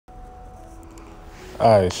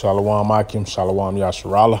All right, Shalom Akim, Shalom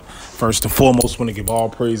Yasharala. First and foremost, want to give all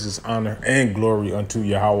praises, honor, and glory unto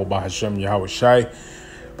Yahweh Bahashem Yahweh Shai,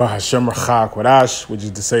 Bahashem Rachak Wadash, which is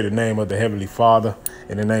to say the name of the Heavenly Father,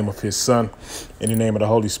 in the name of His Son, in the name of the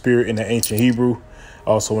Holy Spirit, in the ancient Hebrew.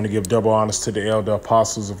 Also want to give double honors to the elder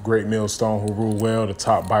apostles of Great Millstone who rule well, the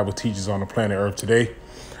top Bible teachers on the planet Earth today.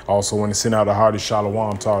 Also want to send out a hearty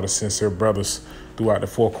Shalom to all the sincere brothers throughout the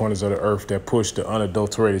four corners of the earth that push the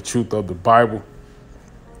unadulterated truth of the Bible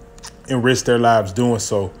and risk their lives doing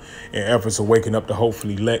so in efforts of waking up the hopeful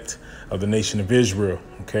elect of the nation of Israel.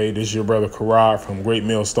 Okay, this is your brother Karad from Great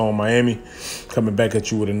Millstone, Miami, coming back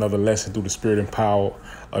at you with another lesson through the spirit and power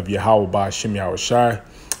of Yahweh Bahashem Yahweh Shai.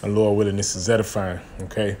 And Lord willing, this is edifying.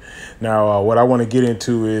 Okay, now what I want to get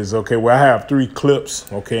into is, okay, well, I have 3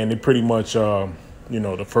 clips, okay, and they pretty much,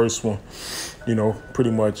 the first one,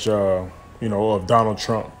 pretty much, of Donald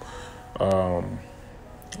Trump,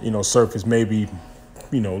 surfaced maybe,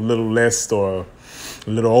 a little less or a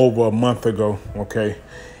little over a month ago. Okay.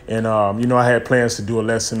 And, I had plans to do a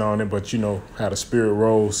lesson on it, but, how the spirit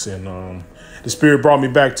rose and the spirit brought me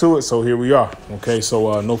back to it. So here we are. OK,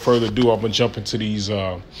 so no further ado, I'm going to jump into these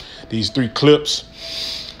 3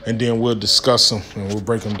 clips and then we'll discuss them and we'll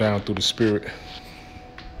break them down through the spirit.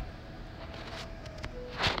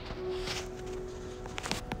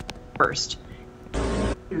 First.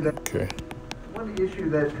 OK. One issue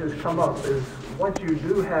that has come up is once you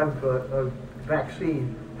do have a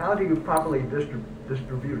vaccine, how do you properly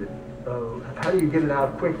distribute it? How do you get it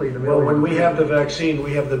out quickly to Well, when we have the vaccine,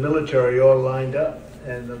 we have the military all lined up,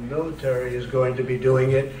 and the military is going to be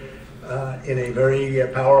doing it in a very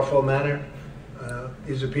powerful manner.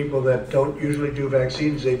 These are people that don't usually do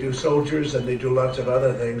vaccines. They do soldiers and they do lots of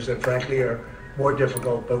other things that frankly are more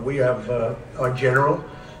difficult, but we have our general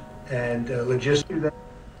and logistics.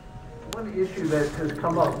 One issue that has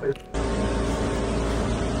come up is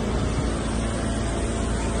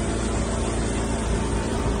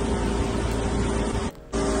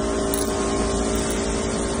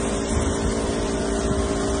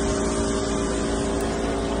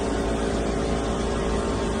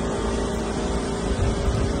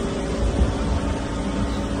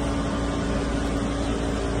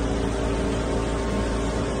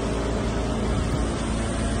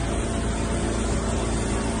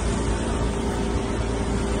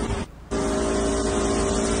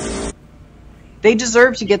they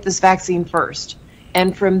deserve to get this vaccine first.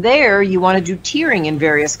 And from there, you want to do tiering in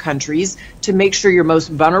various countries to make sure your most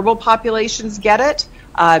vulnerable populations get it.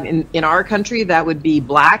 In our country, that would be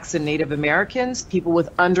blacks and Native Americans, people with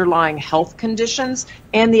underlying health conditions,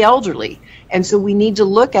 and the elderly. And so we need to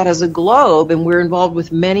look at as a globe, and we're involved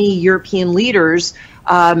with many European leaders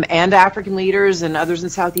and African leaders and others in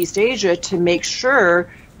Southeast Asia to make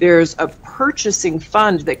sure there's a purchasing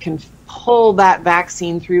fund that can pull that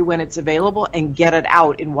vaccine through when it's available and get it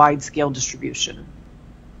out in wide-scale distribution.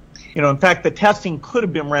 In fact, the testing could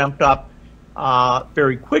have been ramped up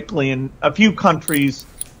very quickly in a few countries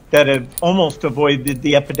that have almost avoided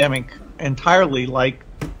the epidemic entirely, like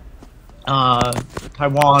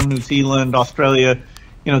Taiwan, New Zealand, Australia.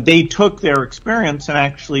 They took their experience and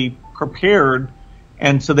actually prepared,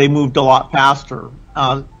 and so they moved a lot faster.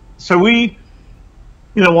 So we,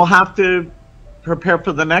 we'll have to prepare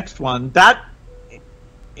for the next one.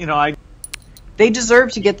 They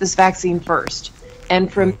deserve to get this vaccine first.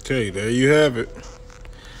 And from Okay, there you have it.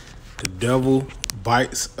 The devil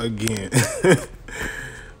bites again.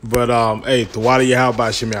 But hey, Tawada Yahweh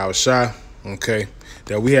Bahashem Yahweh Shai, okay,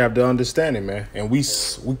 that we have the understanding, man, and we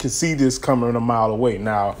can see this coming a mile away.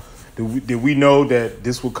 Now, did we know that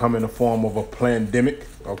this would come in the form of a pandemic?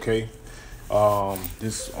 Okay.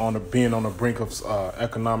 Being on the brink of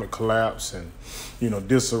economic collapse and,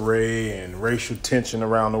 disarray and racial tension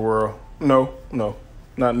around the world. No,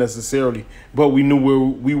 not necessarily. But we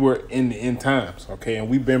knew we were in the end times, okay? And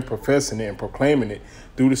we've been professing it and proclaiming it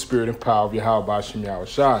through the spirit and power of Yahweh Bahashem Yahweh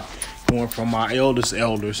Shai, going from our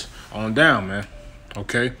elders on down, man,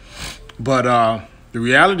 okay? But the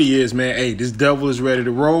reality is, man, hey, this devil is ready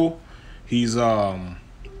to roll. He's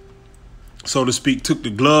so to speak, took the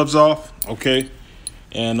gloves off, okay?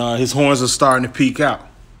 And his horns are starting to peek out,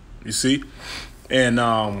 you see? And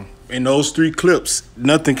in those 3 clips,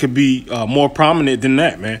 nothing could be more prominent than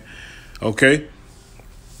that, man, okay?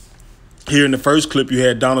 Here in the first clip, you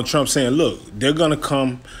had Donald Trump saying, look, they're going to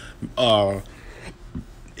come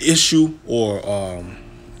issue or,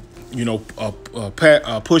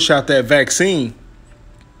 push out that vaccine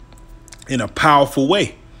in a powerful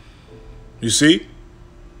way, you see?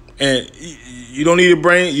 And you don't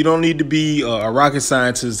need to be a rocket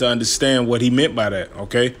scientist to understand what he meant by that,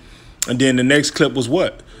 okay? And then the next clip was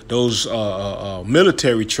what? those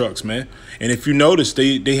military trucks, man. And if you notice,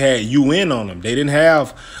 they had UN on them. They didn't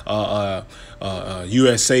have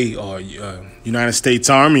USA or United States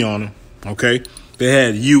Army on them. Okay, they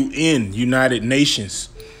had UN, United Nations.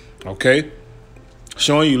 Okay,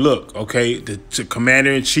 showing you, look, okay, the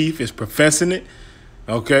commander in chief is professing it.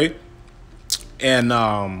 Okay,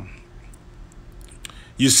 and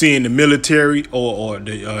you're seeing the military or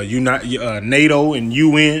the NATO and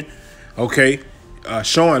UN. Okay.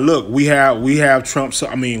 Showing, look, we have Trump. So,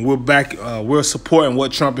 I mean, we're back. We're supporting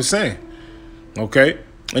what Trump is saying. Okay,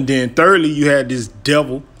 and then thirdly, you had this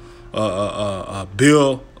devil,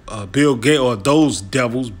 Bill Gates, or those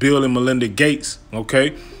devils, Bill and Melinda Gates.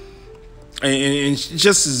 Okay, and she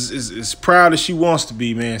just as proud as she wants to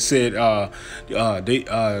be, man. Said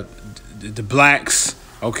the blacks,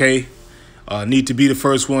 okay, need to be the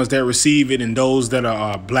first ones that receive it, and those that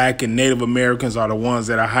are black and Native Americans are the ones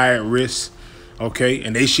that are high at risk. Okay,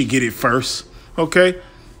 and they should get it first. Okay,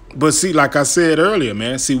 but see, like I said earlier,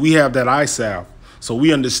 man, see, we have that eye salve, so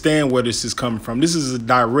we understand where this is coming from. This is a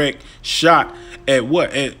direct shot at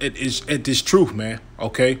what? At this truth, man.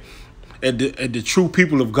 Okay, at the true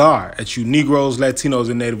people of God, at you Negroes, Latinos,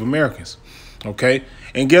 and Native Americans. Okay,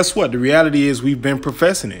 and guess what? The reality is we've been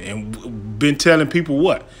professing it and been telling people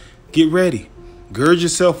what? Get ready, gird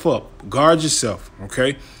yourself up, guard yourself.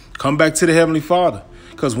 Okay, come back to the Heavenly Father.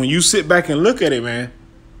 Because when you sit back and look at it, man,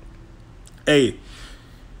 hey,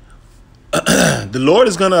 the Lord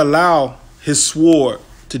is going to allow his sword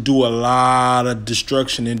to do a lot of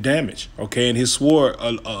destruction and damage. Okay, and his sword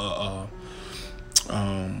alluding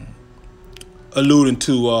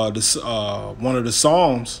to one of the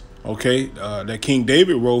Psalms, okay, that King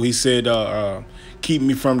David wrote. He said, keep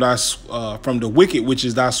me from the wicked, which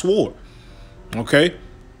is thy sword. Okay,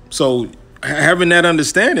 so having that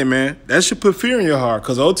understanding, man, that should put fear in your heart,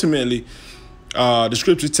 because ultimately the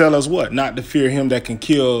scriptures tell us what? Not to fear him that can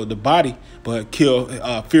kill the body, but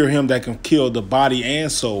fear him that can kill the body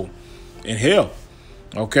and soul in hell.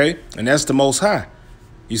 Okay, and that's the Most High.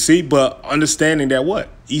 You see, but understanding that what?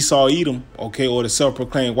 Esau Edom, okay, or the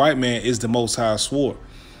self-proclaimed white man is the Most High sword.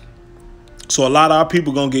 So a lot of our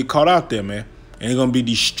people going to get caught out there, man, and they're going to be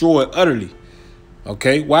destroyed utterly.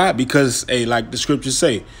 Okay, why? Because, hey, like the scriptures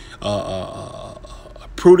say, a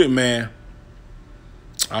prudent man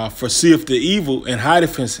foreseeth the evil and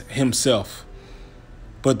hideth himself,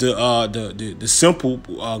 but the simple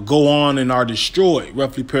go on and are destroyed,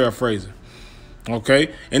 roughly paraphrasing.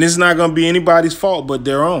 Okay, and it's not going to be anybody's fault but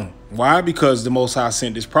their own. Why? Because the Most High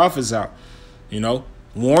sent his prophets out, you know,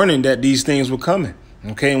 warning that these things were coming.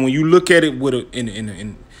 Okay, and when you look at it with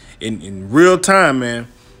in real time, man.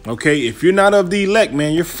 Okay, if you're not of the elect,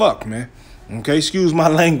 man, you're fucked, man. Okay, excuse my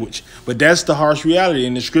language, but that's the harsh reality,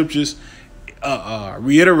 and the scriptures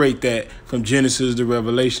reiterate that from Genesis to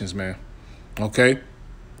Revelations, man. Okay,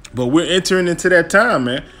 but we're entering into that time,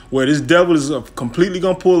 man, where this devil is completely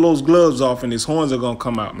gonna pull those gloves off and his horns are gonna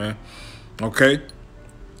come out, man. Okay,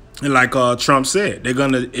 and like Trump said, they're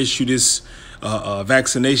gonna issue this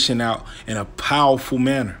vaccination out in a powerful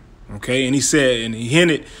manner. Okay, and he said, and he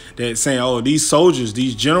hinted that saying, oh, these soldiers,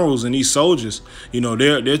 these generals and these soldiers, you know,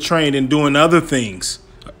 they're trained in doing other things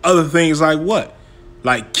like what?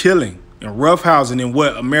 Like killing and roughhousing, and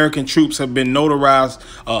what American troops have been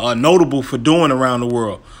notable for doing around the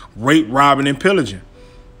world: rape, robbing, and pillaging.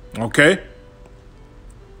 Okay,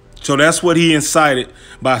 so that's what he incited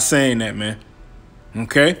by saying that, man.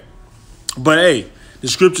 Okay, but hey, the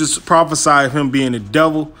scriptures prophesy of him being the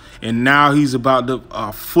devil, and now he's about to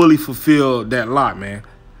fully fulfill that lot, man.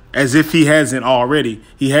 As if he hasn't already,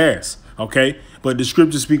 he has. Okay, but the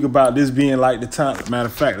scriptures speak about this being like the time. Matter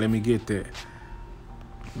of fact, let me get that.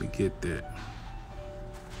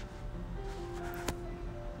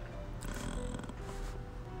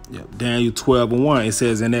 Yep, Daniel 12:1, it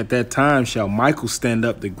says, and at that time shall Michael stand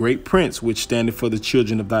up, the great prince, which standeth for the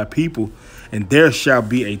children of thy people. And there shall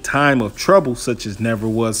be a time of trouble, such as never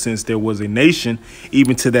was since there was a nation,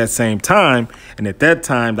 even to that same time. And at that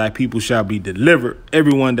time thy people shall be delivered,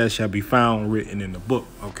 everyone that shall be found written in the book.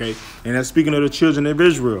 Okay, and that's speaking of the children of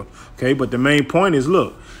Israel. Okay, but the main point is,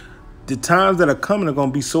 look, the times that are coming are going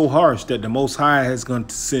to be so harsh that the Most High has going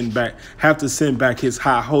to have to send back his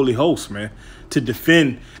high holy host, man, to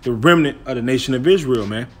defend the remnant of the nation of Israel,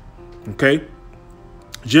 man. Okay,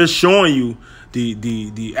 just showing you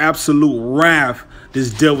the absolute wrath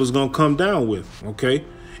this devil's gonna come down with. Okay,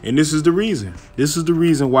 and this is the reason. This is the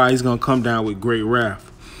reason why he's gonna come down with great wrath.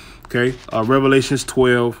 Okay, Revelations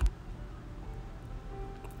 12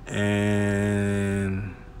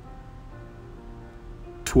 and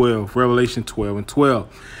 12. Revelation 12 and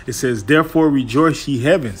 12. It says, therefore rejoice, ye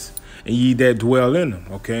heavens, and ye that dwell in them.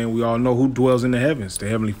 Okay, and we all know who dwells in the heavens, the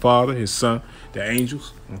Heavenly Father, his Son, the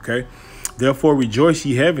angels. Okay, therefore rejoice,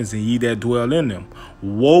 ye heavens, and ye that dwell in them.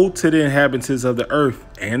 Woe to the inhabitants of the earth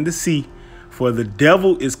and the sea, for the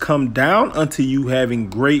devil is come down unto you having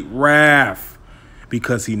great wrath,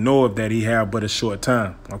 because he knoweth that he have but a short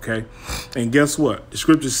time. Okay, and guess what? The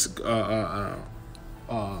scriptures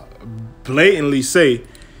blatantly say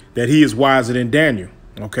that he is wiser than Daniel.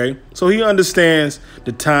 Okay, so he understands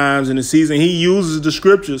the times and the season. He uses the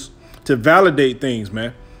scriptures to validate things,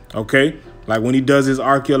 man. Okay, like when he does his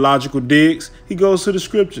archaeological digs, he goes to the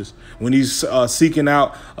scriptures. When he's seeking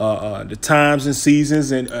out the times and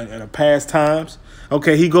seasons and past times,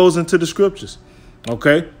 okay, he goes into the scriptures.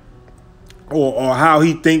 Okay, or how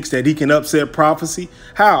he thinks that he can upset prophecy.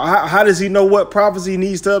 How does he know what prophecy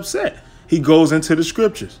needs to upset? He goes into the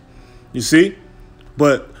scriptures. You see,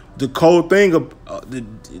 but the cold thing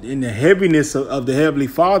in the heaviness of the Heavenly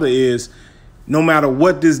Father is no matter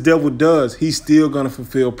what this devil does, he's still going to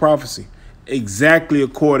fulfill prophecy exactly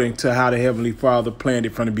according to how the Heavenly Father planned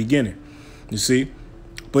it from the beginning. You see,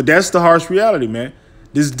 but that's the harsh reality, man.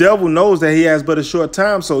 This devil knows that he has but a short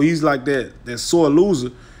time, so he's like that sore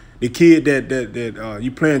loser, the kid that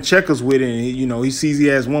you playing checkers with, and he sees he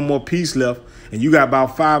has one more piece left, and you got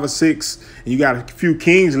about 5 or 6, and you got a few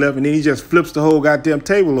kings left, and then he just flips the whole goddamn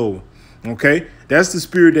table over. Okay, that's the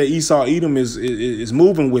spirit that Esau Edom is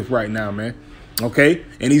moving with right now, man. Okay,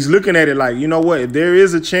 and he's looking at it like, you know what? If there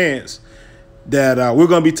is a chance that we're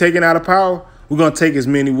gonna be taken out of power, we're gonna take as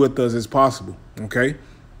many with us as possible. Okay,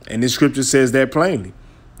 and this scripture says that plainly.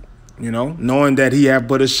 Knowing that he have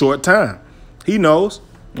but a short time, he knows.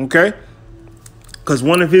 Okay, because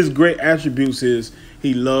one of his great attributes is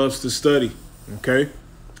he loves to study. Okay,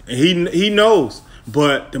 and he knows,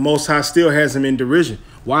 but the Most High still has him in derision.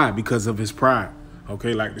 Why? Because of his pride.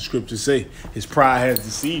 Okay, like the scriptures say, his pride has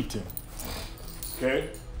deceived him. Okay,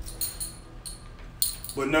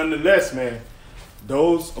 but nonetheless, man,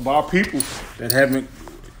 those of our people that haven't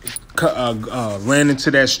ran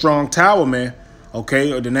into that strong tower, man,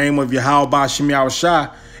 okay, or the name of Yahweh Ba'Shem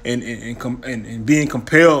Yahushua, and being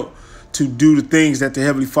compelled to do the things that the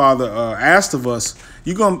Heavenly Father asked of us,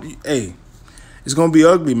 it's gonna be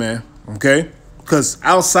ugly, man. Okay, because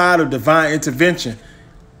outside of divine intervention,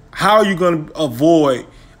 how are you gonna avoid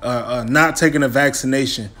not taking a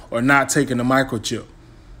vaccination or not taking a microchip?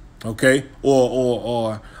 Okay,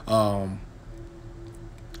 or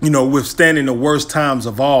withstanding the worst times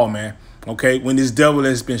of all, man. Okay, when this devil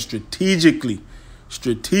has been strategically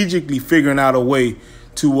figuring out a way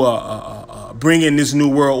to bring in this new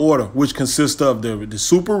world order, which consists of the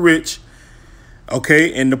super rich,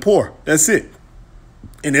 okay, and the poor. That's it.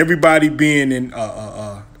 And everybody being in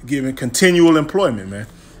given continual employment, man.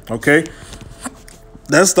 Okay,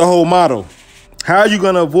 that's the whole motto. How are you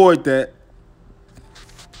going to avoid that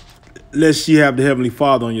unless you have the Heavenly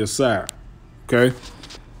Father on your side? Okay,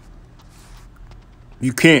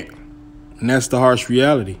 you can't, and that's the harsh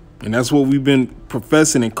reality. And that's what we've been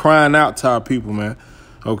professing and crying out to our people, man.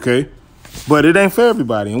 Okay, but it ain't for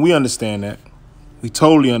everybody, and we understand that. We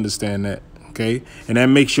totally understand that. Okay, and that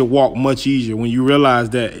makes your walk much easier when you realize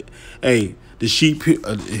that, hey, the sheep,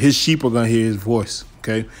 his sheep are gonna hear his voice.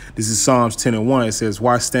 Okay, this is Psalms 10:1. It says,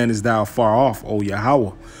 "Why standest thou far off, O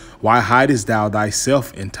Yahweh? Why hidest thou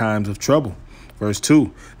thyself in times of trouble?" Verse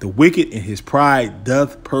 2: "The wicked in his pride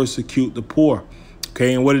doth persecute the poor."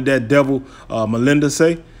 Okay, and what did that devil Melinda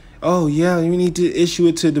say? Oh yeah, you need to issue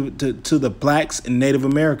it to the blacks and Native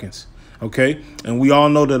Americans. Okay, and we all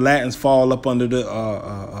know the Latins fall up under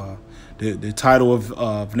the title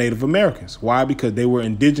of Native Americans. Why? Because they were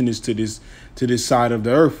indigenous to this side of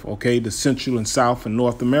the earth. Okay, the Central and South and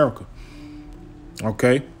North America.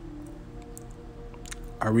 Okay,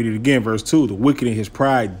 I read it again, verse 2. "The wicked in his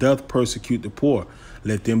pride doth persecute the poor.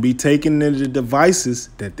 Let them be taken into the devices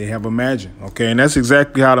that they have imagined." Okay, and that's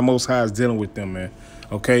exactly how the Most High is dealing with them, man.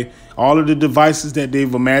 Okay, all of the devices that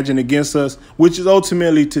they've imagined against us, which is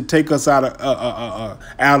ultimately to take us out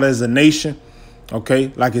as a nation.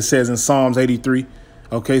 Okay, like it says in Psalms 83.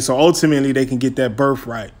 Okay, so ultimately they can get that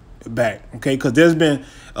birthright back. Okay, because there's been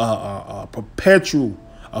a perpetual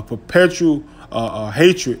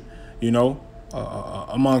hatred,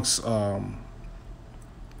 amongst the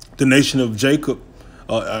nation of Jacob,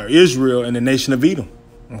 Israel, and the nation of Edom.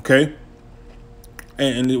 Okay.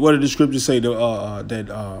 And what did the scriptures say?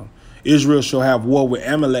 That Israel shall have war with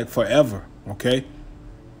Amalek forever. Okay.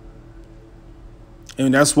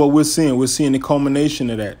 And that's what we're seeing. We're seeing the culmination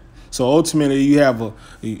of that. So ultimately, you have a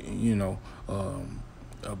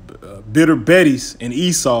bitter Bettys and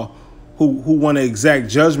Esau who want to exact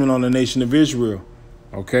judgment on the nation of Israel.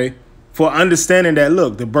 Okay. For understanding that,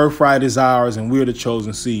 look, the birthright is ours and we're the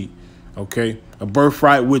chosen seed. Okay, a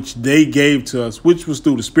birthright which they gave to us, which was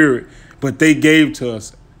through the Spirit, but they gave to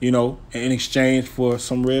us, you know, in exchange for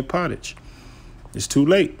some red pottage. It's too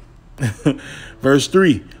late. Verse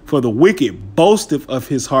 3, for the wicked boasteth of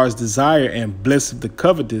his heart's desire and blesseth the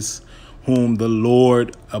covetous whom the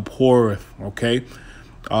Lord abhorreth. Okay.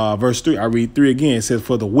 Verse 3, I read 3 again. It says,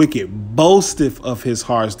 for the wicked boasteth of his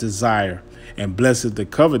heart's desire and blesseth the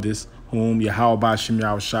covetous whom Yahweh Shem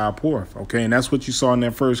Yahushua abhorreth. Okay. And that's what you saw in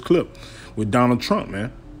that first clip with Donald Trump,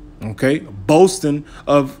 man. Okay. Boasting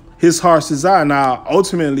of his heart's desire. Now,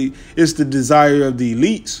 ultimately, it's the desire of the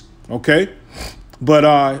elites. Okay.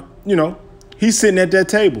 But, you know, he's sitting at that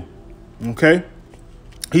table. Okay.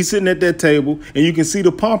 He's sitting at that table and you can see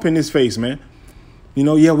the pomp in his face, man. You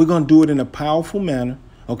know, yeah, we're going to do it in a powerful manner.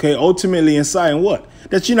 Okay. Ultimately inciting what?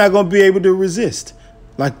 That you're not going to be able to resist.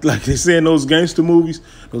 Like they say in those gangster movies,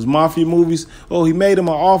 those mafia movies. Oh, he made him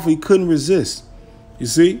an offer he couldn't resist. You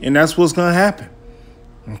see? And that's what's going to happen.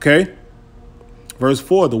 Okay. Verse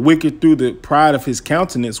 4, the wicked through the pride of his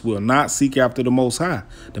countenance will not seek after the Most High.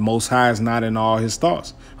 The Most High is not in all his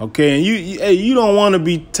thoughts. Okay, and you don't want to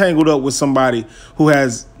be tangled up with somebody who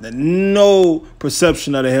has no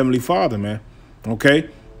perception of the Heavenly Father, man. Okay,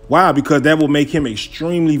 why? Because that will make him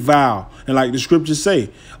extremely vile. And like the scriptures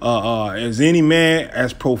say, as any man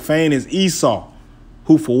as profane as Esau,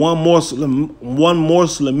 who for one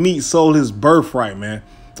morsel of meat sold his birthright, man.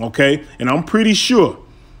 Okay, and I am pretty sure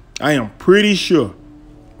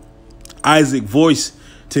Isaac voiced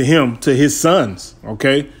to his sons,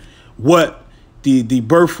 okay, what the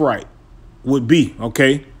birthright would be,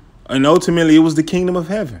 okay? And ultimately, it was the kingdom of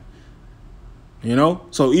heaven, you know?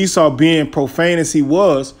 So Esau, being profane as he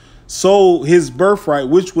was, sold his birthright,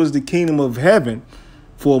 which was the kingdom of heaven,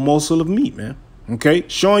 for a morsel of meat, man, okay?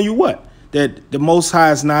 Showing you what? That the Most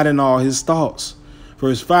High is not in all his thoughts.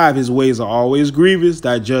 Verse 5, his ways are always grievous.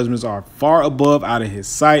 Thy judgments are far above out of his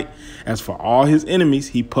sight. As for all his enemies,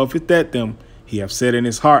 he puffeth at them. He hath said in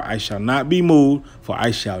his heart, I shall not be moved, for I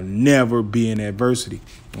shall never be in adversity.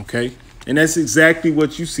 Okay. And that's exactly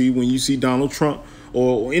what you see when you see Donald Trump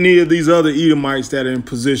or any of these other Edomites that are in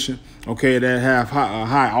position. Okay. That have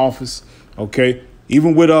high office. Okay.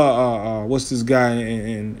 Even with, what's this guy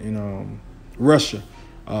in Russia?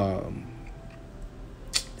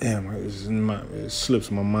 Damn, it slips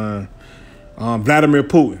my mind. Vladimir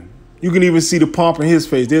Putin. You can even see the pomp in his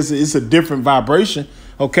face. It's a different vibration,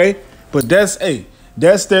 okay? But that's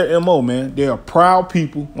their MO, man. They are proud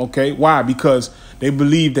people, okay? Why? Because they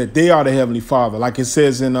believe that they are the Heavenly Father. Like it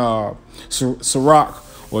says in Sirach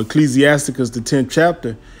or Ecclesiasticus, the 10th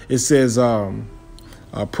chapter, it says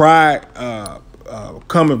pride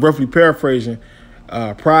cometh, roughly paraphrasing,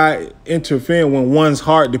 pride interfering when one's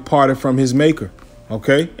heart departed from his maker.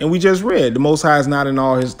 Okay, and we just read the Most High is not in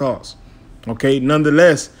all his thoughts. Okay,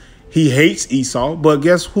 nonetheless, he hates Esau, but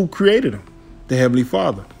guess who created him? The Heavenly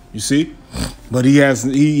Father. You see, but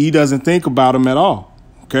he doesn't think about him at all.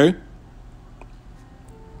 Okay,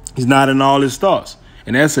 he's not in all his thoughts,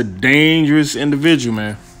 and that's a dangerous individual,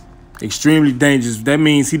 man. Extremely dangerous. That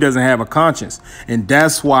means he doesn't have a conscience, and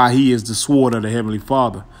that's why he is the sword of the Heavenly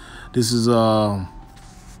Father. This is the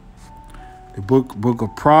book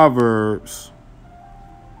of Proverbs.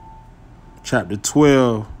 Chapter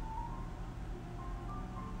 12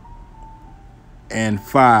 and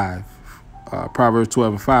 5, Proverbs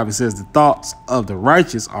 12 and 5, it says, the thoughts of the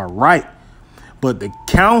righteous are right, but the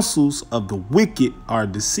counsels of the wicked are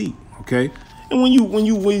deceit. Okay. And when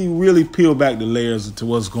you really peel back the layers to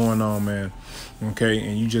what's going on, man. Okay.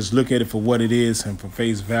 And you just look at it for what it is and for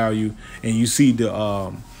face value. And you see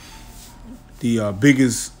the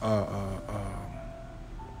biggest,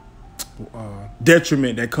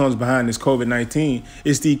 detriment that comes behind this COVID-19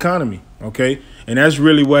 is the economy. Okay. And that's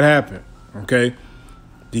really what happened. Okay.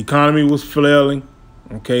 The economy was flailing.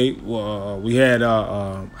 Okay. We had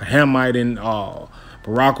a Hamite in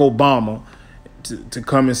Barack Obama to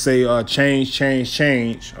come and say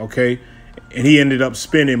change. Okay. And he ended up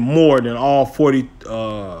spending more than all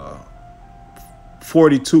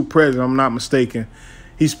 42 presidents. I'm not mistaken.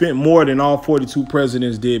 He spent more than all 42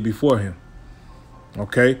 presidents did before him.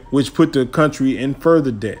 Okay, which put the country in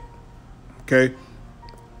further debt. Okay,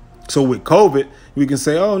 so with COVID, we can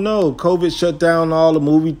say, oh no, COVID shut down all the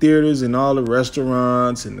movie theaters and all the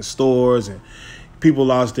restaurants and the stores, and people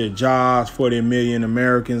lost their jobs. 40 million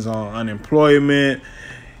Americans on unemployment,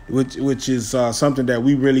 which is something that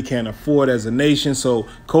we really can't afford as a nation. So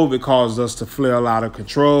COVID caused us to flail out of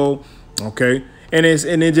control. Okay, and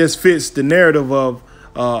it just fits the narrative of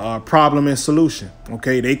problem and solution.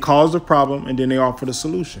 Okay, they cause the problem and then they offer the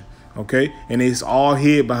solution. okay? And it's all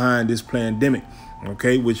hid behind this pandemic,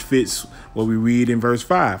 okay, which fits what we read in verse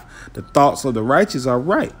 5. The thoughts of the righteous are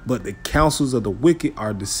right, but the counsels of the wicked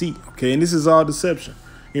are deceit, okay? And this is all deception.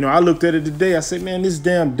 You know, I looked at it today. I said, man, this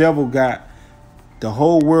damn devil got the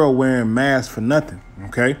whole world wearing masks for nothing,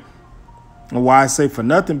 okay? And why I say for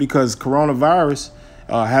nothing, because coronavirus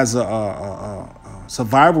has a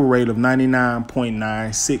survival rate of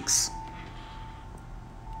 99.96.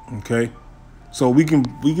 Okay, so we can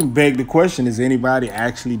beg the question: is anybody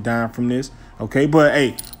actually dying from this? Okay, but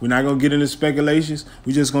hey, we're not gonna get into speculations.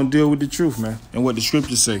 We're just gonna deal with the truth, man, and what the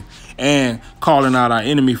scriptures say, and calling out our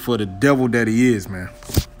enemy for the devil that he is, man.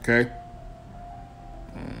 Okay.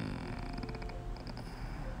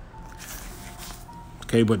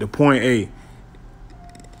 Okay, but the point, hey,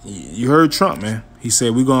 you heard Trump, man. He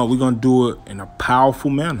said we're gonna do it in a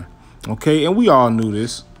powerful manner. Okay, and we all knew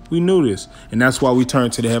this. We knew this, and that's why we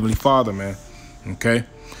turned to the Heavenly Father, man. Okay,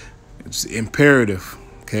 it's imperative.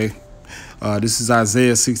 Okay, this is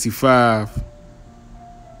Isaiah 65.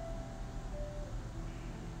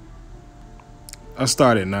 I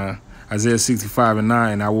started 9. Isaiah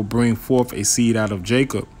 65:9. And I will bring forth a seed out of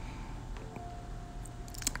Jacob,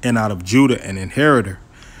 and out of Judah an inheritor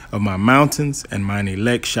of my mountains, and mine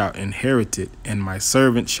elect shall inherit it, and my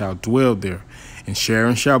servant shall dwell there. And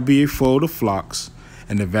Sharon shall be a fold of flocks,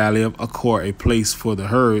 and the valley of Achor a place for the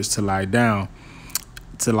herds to lie down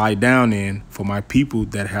in, for my people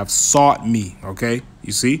that have sought me. Okay,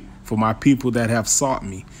 you see, for my people that have sought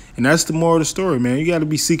me. And that's the moral of the story, man. You got to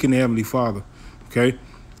be seeking the Heavenly Father. Okay,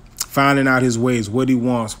 finding out his ways, what he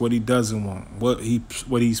wants, what he doesn't want, what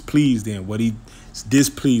he's pleased in, what he's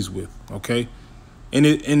displeased with. Okay, and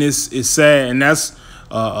it's sad, and that's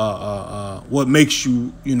what makes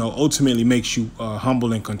you, ultimately makes you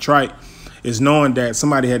humble and contrite, is knowing that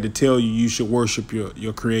somebody had to tell you you should worship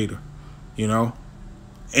your creator,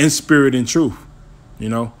 in spirit and truth,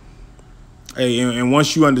 Hey, and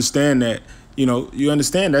once you understand that, you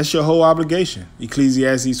understand that's your whole obligation.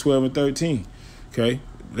 Ecclesiastes 12:13. Okay,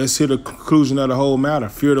 let's hear the conclusion of the whole matter.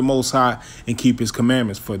 Fear the Most High and keep his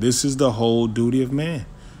commandments, for this is the whole duty of man.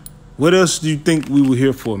 What else do you think we were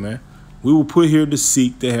here for, man? We were put here to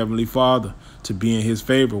seek the Heavenly Father, to be in his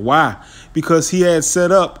favor. Why? Because he had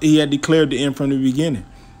declared the end from the beginning.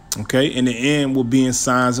 Okay, and the end will be in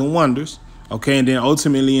signs and wonders. Okay, and then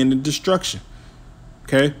ultimately in the destruction.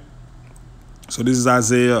 Okay, so this is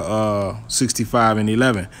Isaiah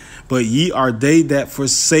 65:11. But ye are they that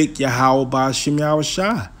forsake Yahweh Ba'ashem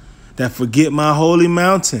Yahushai, that forget my holy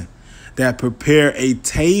mountain, that prepare a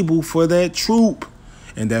table for that troop,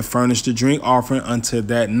 and that furnish the drink offering unto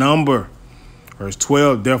that number. Verse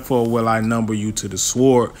 12, therefore will I number you to the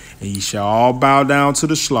sword, and ye shall all bow down to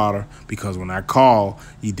the slaughter, because when I called,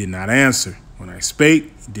 ye did not answer. When I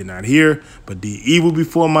spake, ye did not hear, but did evil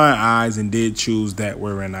before my eyes, and did choose that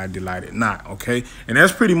wherein I delighted not. Okay, and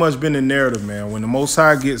that's pretty much been the narrative, man. When the Most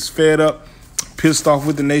High gets fed up, pissed off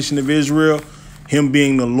with the nation of Israel, him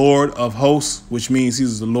being the Lord of hosts, which means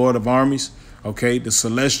he's the Lord of armies, okay, the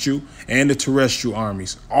celestial and the terrestrial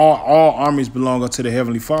armies. All armies belong unto the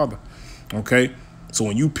Heavenly Father. Okay, so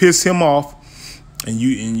when you piss him off and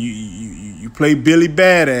you play Billy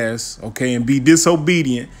Badass, okay, and be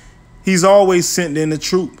disobedient, he's always sent in a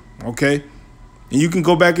troop. Okay, and you can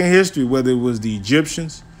go back in history, whether it was the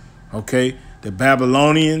Egyptians, okay, the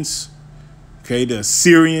Babylonians, okay, the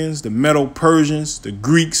Assyrians, the Medo-Persians, the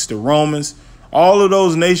Greeks, the Romans. All of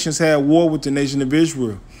those nations had war with the nation of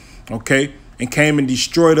Israel, okay, and came and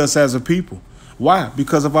destroyed us as a people. Why?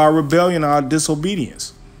 Because of our rebellion, our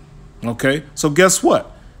disobedience. Okay, so guess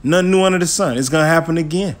what? Nothing new under the sun. It's going to happen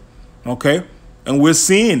again. Okay, and we're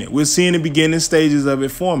seeing it. We're seeing the beginning stages of it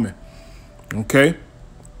forming. Okay,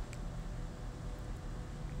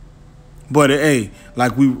 but hey,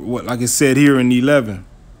 like it said here in 11.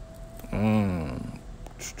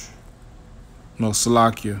 No,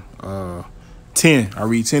 Salakia. 10. I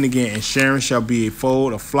read 10 again. And Sharon shall be a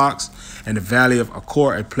fold of flocks, and the valley of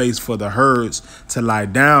Achor a place for the herds to lie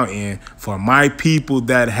down in, for my people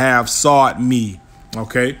that have sought me.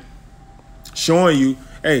 Okay, showing you,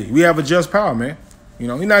 hey, we have a just power, man. He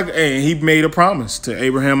made a promise to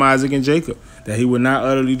Abraham, Isaac, and Jacob that he would not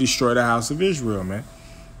utterly destroy the house of Israel, man.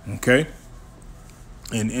 Okay,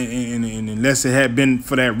 and unless it had been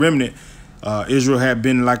for that remnant, Israel had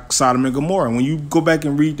been like Sodom and Gomorrah. When you go back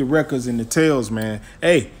and read the records and the tales, man,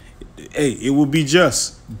 hey, it will be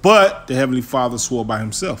just. But the Heavenly Father swore by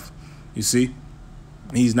himself. You see,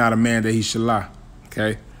 he's not a man that he should lie.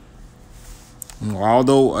 Okay.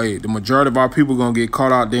 Although, hey, the majority of our people gonna get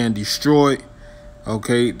caught out there and destroyed.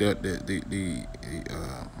 Okay, the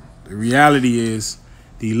reality is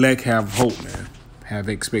the elect have hope, man. have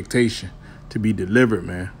expectation to be delivered,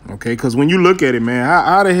 man. Okay, because when you look at it, man,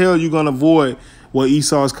 how the hell you gonna avoid what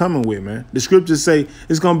Esau is coming with, man? The scriptures say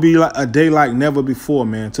it's gonna be like a day like never before,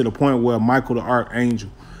 man, to the point where Michael the archangel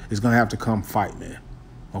is gonna have to come fight, man.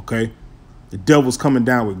 Okay, the devil's coming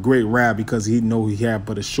down with great wrath because he know he had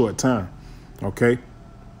but a short time. Okay,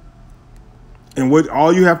 and what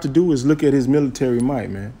all you have to do is look at his military might,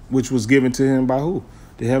 man, which was given to him by who?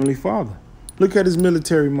 The Heavenly Father. Look at his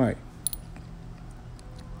military might.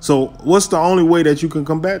 So what's the only way that you can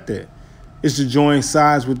combat that? Is to join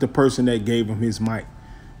sides with the person that gave him his might.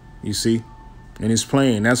 You see? And it's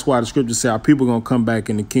plain. That's why the scriptures say our people going to come back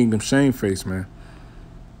in the kingdom shamefaced, man.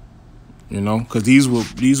 You know, because these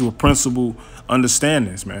were principle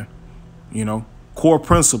understandings, man. You know, core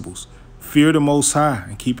principles. Fear the Most High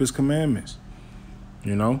and keep his commandments.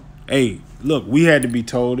 You know? Hey, look, we had to be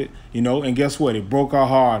told it, you know, and guess what? It broke our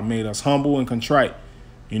heart, made us humble and contrite,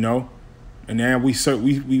 you know? And now we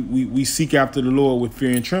seek after the Lord with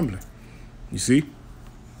fear and trembling. You see?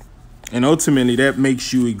 And ultimately, that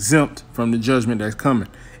makes you exempt from the judgment that's coming.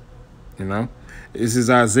 You know? This is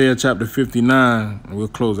Isaiah chapter 59. And we'll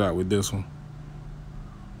close out with this one.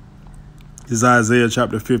 This is Isaiah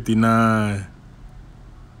chapter 59.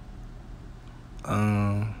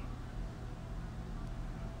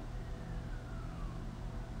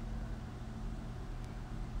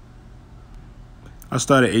 I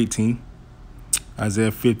started 18.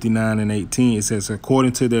 Isaiah 59 and 18, it says,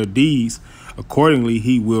 according to their deeds, accordingly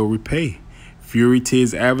he will repay. Fury to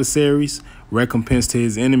his adversaries, recompense to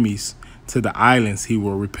his enemies. To the islands he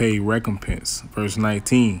will repay recompense. Verse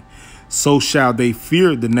 19, so shall they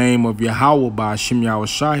fear the name of Yahweh by Hashem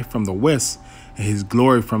Yahushai from the west, and his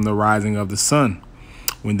glory from the rising of the sun.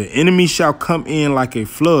 When the enemy shall come in like a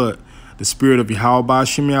flood, the spirit of Yahweh by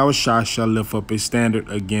Hashem Yahushai shall lift up a standard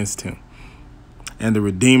against him. And the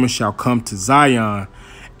Redeemer shall come to Zion,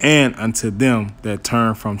 and unto them that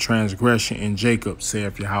turn from transgression in Jacob,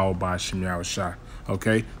 saith Yahweh by Hashem Yahushai.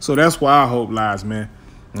 Okay, so that's where our hope lies, man.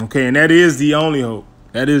 Okay, and that is the only hope.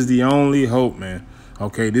 That is the only hope, man.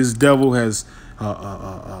 Okay, this devil has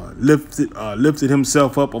lifted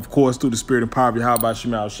himself up, of course, through the spirit and power of Yahweh by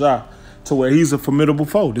Hashem Yahushai, to where he's a formidable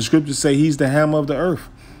foe. The scriptures say he's the hammer of the earth.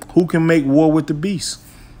 Who can make war with the beast?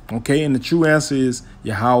 Okay, and the true answer is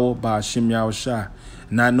Yahweh by Hashem Yahushai.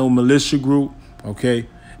 Not no militia group, okay?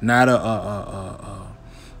 Not a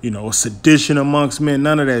sedition amongst men,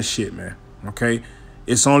 none of that shit, man, okay?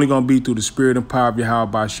 It's only going to be through the spirit and power of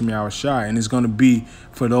Yahweh by Hashem Yahushai, and it's going to be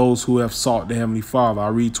for those who have sought the Heavenly Father.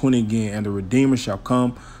 I'll read 20 again, and the Redeemer shall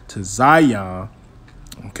come to Zion,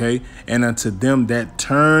 okay? And unto them that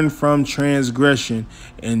turn from transgression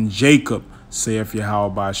in Jacob, saith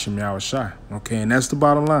Yahweh by Hashem Yahushai. Okay, and that's the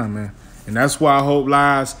bottom line, man. And that's why our hope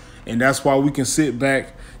lies, and that's why we can sit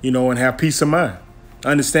back, you know, and have peace of mind.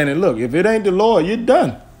 Understanding, look, if it ain't the Lord, you're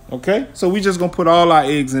done. Okay, so we just gonna put all our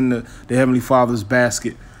eggs in the Heavenly Father's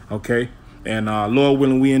basket. Okay, and Lord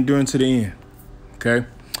willing, we endure to the end. Okay,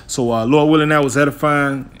 so Lord willing, that was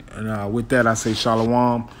edifying, and with that, I say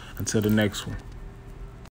shalom until the next one.